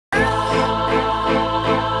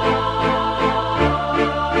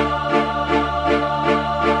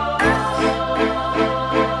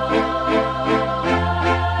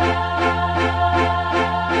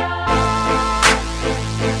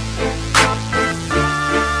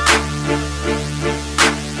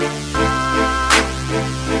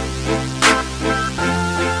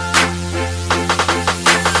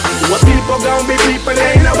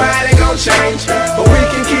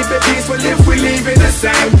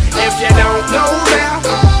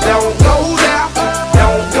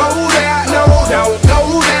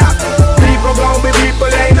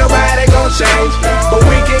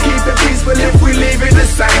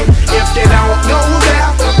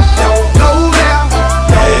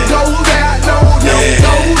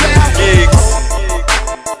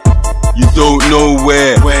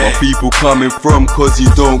people coming from, cause you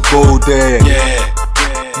don't go there.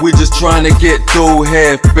 We're just trying to get dough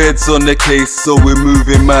here. Feds on the case, so we're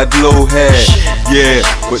moving mad low here. Yeah,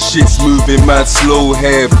 but shit's moving mad slow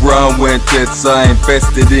here. Brown went dead, so I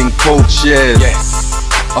invested in coke shares.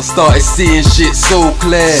 I started seeing shit so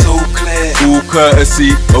clear, all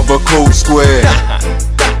courtesy of a coke square.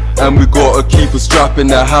 And we gotta keep a strap in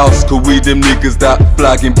the house, cause we them niggas that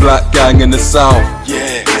flagging black gang in the south.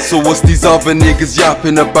 So what's these other niggas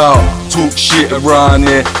yapping about? Talk shit around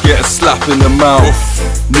here, get a slap in the mouth.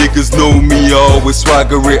 Niggas know me, I always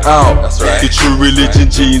swagger it out. The true religion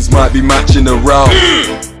jeans might be matching the route.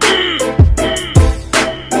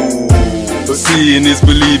 But seeing is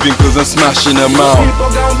believing, cause I'm smashing them out.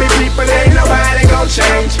 People gon' be people, ain't nobody gon'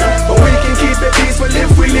 change. But we can keep it peaceful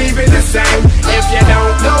if we leave it the same. If you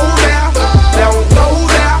don't go there, don't go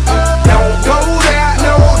there. Don't go there,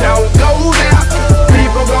 no, don't go there.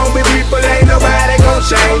 People gon' be people, ain't nobody gon'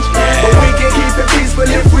 change. But we can keep it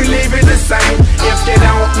peaceful if we leave it the same. If you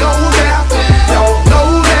don't go there, don't go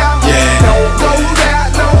there. Don't go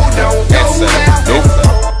there, no, don't go there.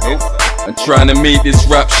 I'm trying to make this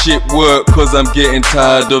rap shit work, cause I'm getting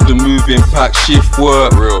tired of the moving pack shift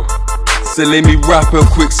work. So let me rap a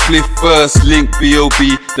quick spliff first, link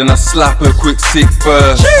B.o.B, then I slap a quick sick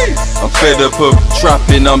verse. I'm fed up of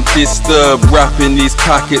trapping, I'm disturbed, rapping these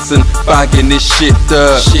packets and bagging this shit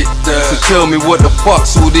dirt. So tell me what the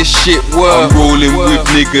fuck's all this shit worth? I'm rolling with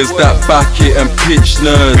niggas that back it and pitch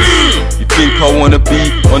nerds. You think I wanna be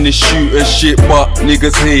on this shooter shit, but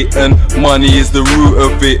niggas hate and money is the root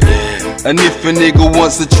of it. And if a nigga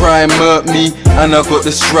wants to try and murk me, and I got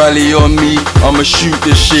the strally on me, I'ma shoot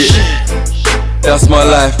the shit. That's my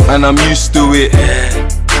life and I'm used to it.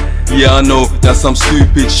 Yeah, I know that's some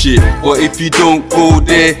stupid shit, but if you don't go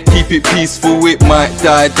there, keep it peaceful, it might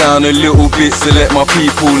die down a little bit, so let my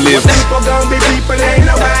people live. People gon' be people, ain't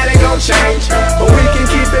nobody gon' change. But we can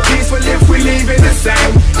keep it peaceful if we leave it the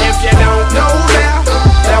same. If you don't go there,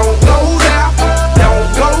 don't go there. Don't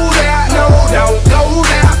go there, no, don't go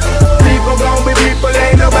there. People gon' be people,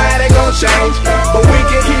 ain't nobody gon' change. But we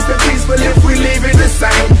can keep it peaceful if we leave it the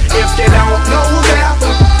same. If you don't go there,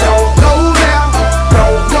 don't go there.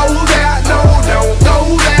 Don't go there, no, don't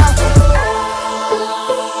go there.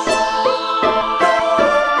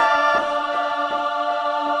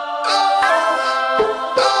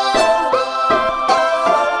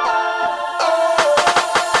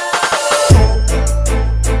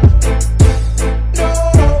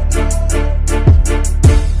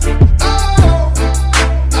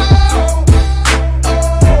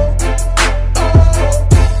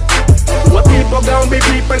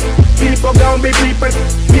 People gon' be people,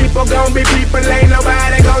 people gon' be people, ain't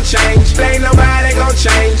nobody gon' change, ain't nobody gon'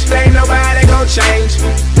 change, ain't nobody gon' change.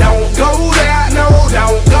 Don't go there, no,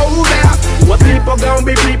 don't go there. What people gon'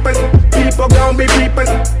 be people, people gon' be people,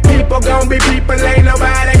 people gon' be people, ain't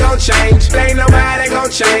nobody gon' change, ain't nobody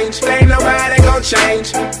gon' change, ain't nobody gon'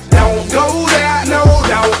 change. Don't go there, no.